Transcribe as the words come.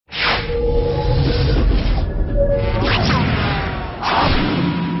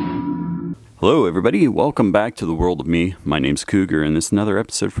Hello everybody, welcome back to the World of Me. My name's Cougar and this is another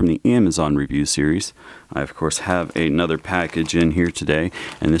episode from the Amazon review series. I of course have another package in here today,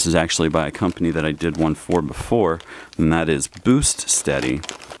 and this is actually by a company that I did one for before, and that is BOOSTEADY.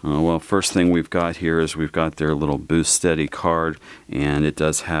 Well, first thing we've got here is we've got their little BOOSTEADY card, and it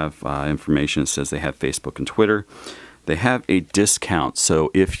does have information. It says they have Facebook and Twitter. They have a discount, so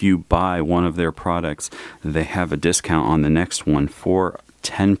if you buy one of their products, they have a discount on the next one for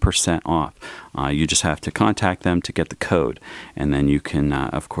 10% off. You just have to contact them to get the code, and then you can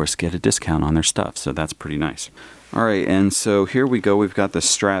of course get a discount on their stuff, so that's pretty nice. Alright, and so here we go. We've got the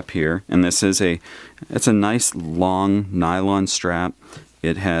strap here, and this is it's a nice long nylon strap.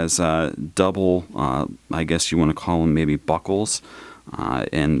 It has double, I guess you want to call them maybe buckles,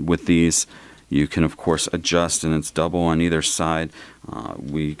 and with these you can of course adjust, and it's double on either side.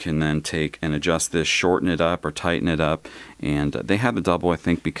 We can then take and adjust this, shorten it up or tighten it up, and they have the double, I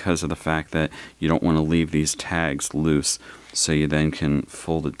think, because of the fact that you don't want to leave these tags loose, so you then can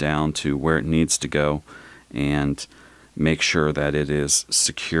fold it down to where it needs to go and make sure that it is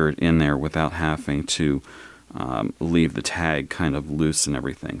secured in there without having to leave the tag kind of loose and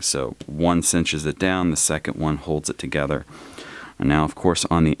everything. So one cinches it down, the second one holds it together. And now of course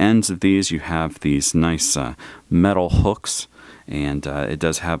on the ends of these you have these nice metal hooks, and it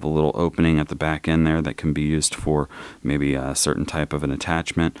does have a little opening at the back end there that can be used for maybe a certain type of an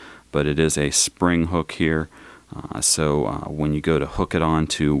attachment, but it is a spring hook here. So when you go to hook it on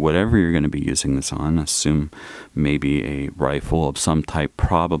to whatever you're going to be using this on, assume maybe a rifle of some type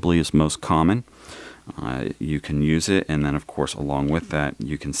probably is most common, you can use it. And then of course along with that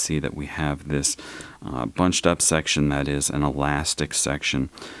you can see that we have this bunched up section that is an elastic section,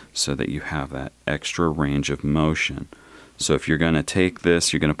 so that you have that extra range of motion. So if you're going to take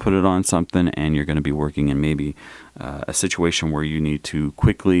this, you're going to put it on something, and you're going to be working in maybe a situation where you need to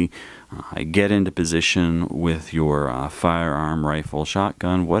quickly get into position with your firearm, rifle,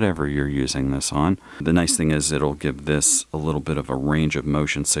 shotgun, whatever you're using this on. The nice thing is it'll give this a little bit of a range of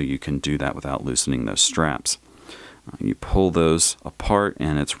motion, so you can do that without loosening those straps. You pull those apart,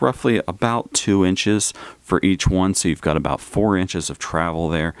 and it's roughly about 2 inches for each one, so you've got about 4 inches of travel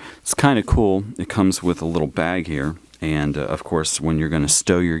there. It's kind of cool. It comes with a little bag here. And of course, when you're going to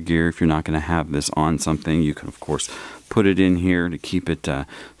stow your gear, if you're not going to have this on something, you can of course put it in here to keep it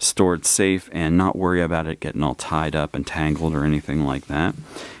stored safe and not worry about it getting all tied up and tangled or anything like that.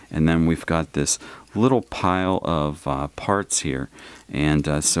 And then we've got this little pile of parts here.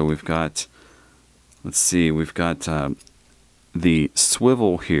 And so we've got, let's see, we've got the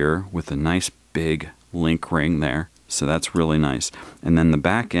swivel here with a nice big link ring there. So that's really nice. And then the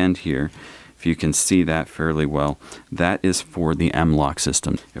back end here, if you can see that fairly well, that is for the M-lok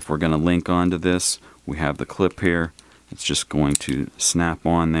system. If we're going to link onto this, we have the clip here. It's just going to snap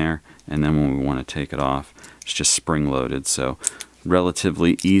on there, and then when we want to take it off, it's just spring-loaded. So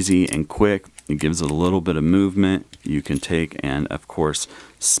relatively easy and quick. It gives it a little bit of movement. You can take and, of course,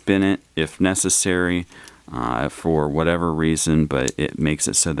 spin it if necessary for whatever reason, but it makes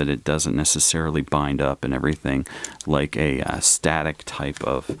it so that it doesn't necessarily bind up and everything like a static type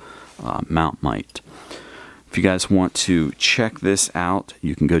of mount might. If you guys want to check this out,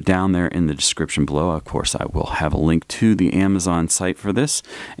 you can go down there in the description below. Of course, I will have a link to the Amazon site for this,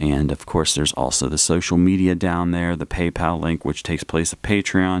 and of course there's also the social media down there, the PayPal link, which takes place at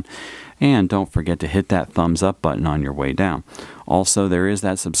Patreon, and don't forget to hit that thumbs up button on your way down. Also, there is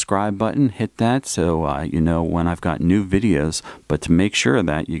that subscribe button. Hit that so you know when I've got new videos, but to make sure of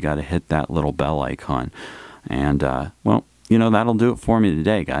that, you got to hit that little bell icon. And well, you know, that'll do it for me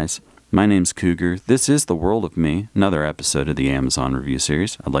today, guys. My name's Cougar. This is The World of Me, another episode of the Amazon review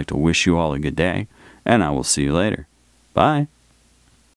series. I'd like to wish you all a good day, and I will see you later. Bye.